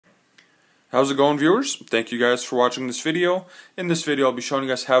How's it going, viewers? Thank you guys for watching this video. In this video I'll be showing you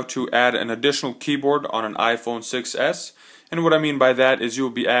guys how to add an additional keyboard on an iPhone 6s. And what I mean by that is you'll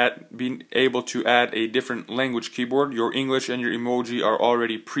be being able to add a different language keyboard. Your English and your emoji are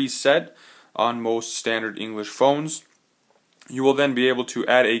already preset on most standard English phones. You will then be able to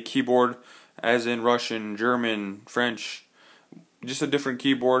add a keyboard as in Russian, German, French, just a different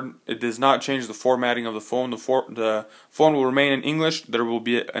keyboard. It does not change the formatting of the phone. The phone will remain in English. There will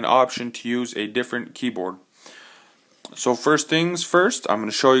be an option to use a different keyboard. So first things first, I'm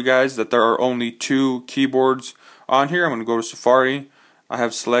going to show you guys that there are only two keyboards on here. I'm going to go to Safari. I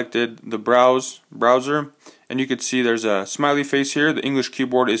have selected the browser, and you can see there's a smiley face here. The English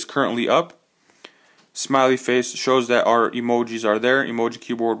keyboard is currently up. Smiley face shows that our emojis are there. Emoji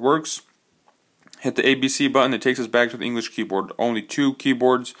keyboard works. Hit the ABC button, it takes us back to the English keyboard. Only two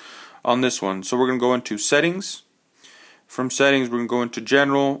keyboards on this one. So we're going to go into settings. From settings we're going to go into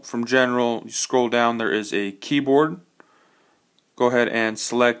general. From general you scroll down, there is a keyboard. Go ahead and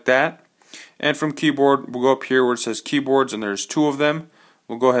select that. And from keyboard we'll go up here where it says keyboards, and there's two of them.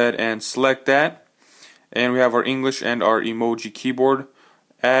 We'll go ahead and select that. And we have our English and our emoji keyboard.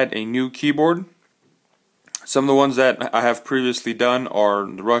 Add a new keyboard. Some of the ones that I have previously done are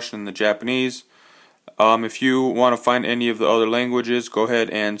the Russian and the Japanese. If you want to find any of the other languages, go ahead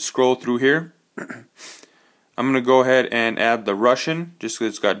and scroll through here. I'm going to go ahead and add the Russian, just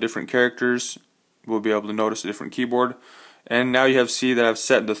because it's got different characters. We'll be able to notice a different keyboard. And now you have see that I've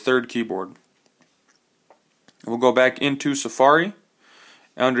set the third keyboard. We'll go back into Safari.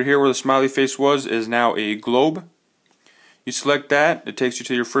 Under here where the smiley face was is now a globe. You select that, it takes you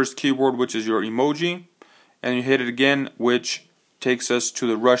to your first keyboard, which is your emoji. And you hit it again, which takes us to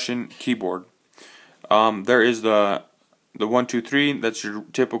the Russian keyboard. There is the 1, 2, 3. That's your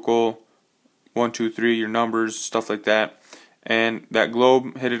typical 1, 2, 3, your numbers, stuff like that. And that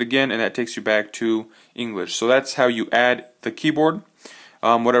globe, hit it again, and that takes you back to English. So that's how you add the keyboard,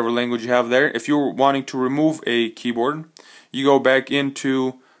 whatever language you have there. If you're wanting to remove a keyboard, you go back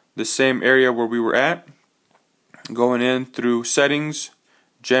into the same area where we were at, going in through settings,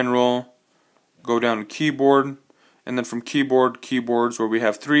 general, go down to keyboard, and then from keyboards where we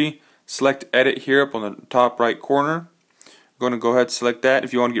have three. Select edit here up on the top right corner. I'm going to go ahead and select that.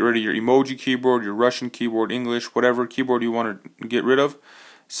 If you want to get rid of your emoji keyboard, your Russian keyboard, English, whatever keyboard you want to get rid of,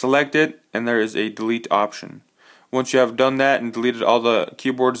 select it, and there is a delete option. Once you have done that and deleted all the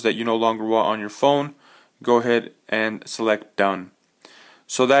keyboards that you no longer want on your phone, go ahead and select done.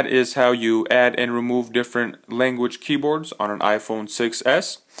 So that is how you add and remove different language keyboards on an iPhone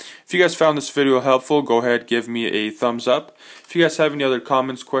 6s. If you guys found this video helpful, go ahead, give me a thumbs up. If you guys have any other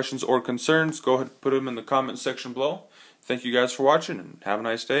comments, questions, or concerns, go ahead and put them in the comment section below. Thank you guys for watching, and have a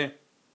nice day.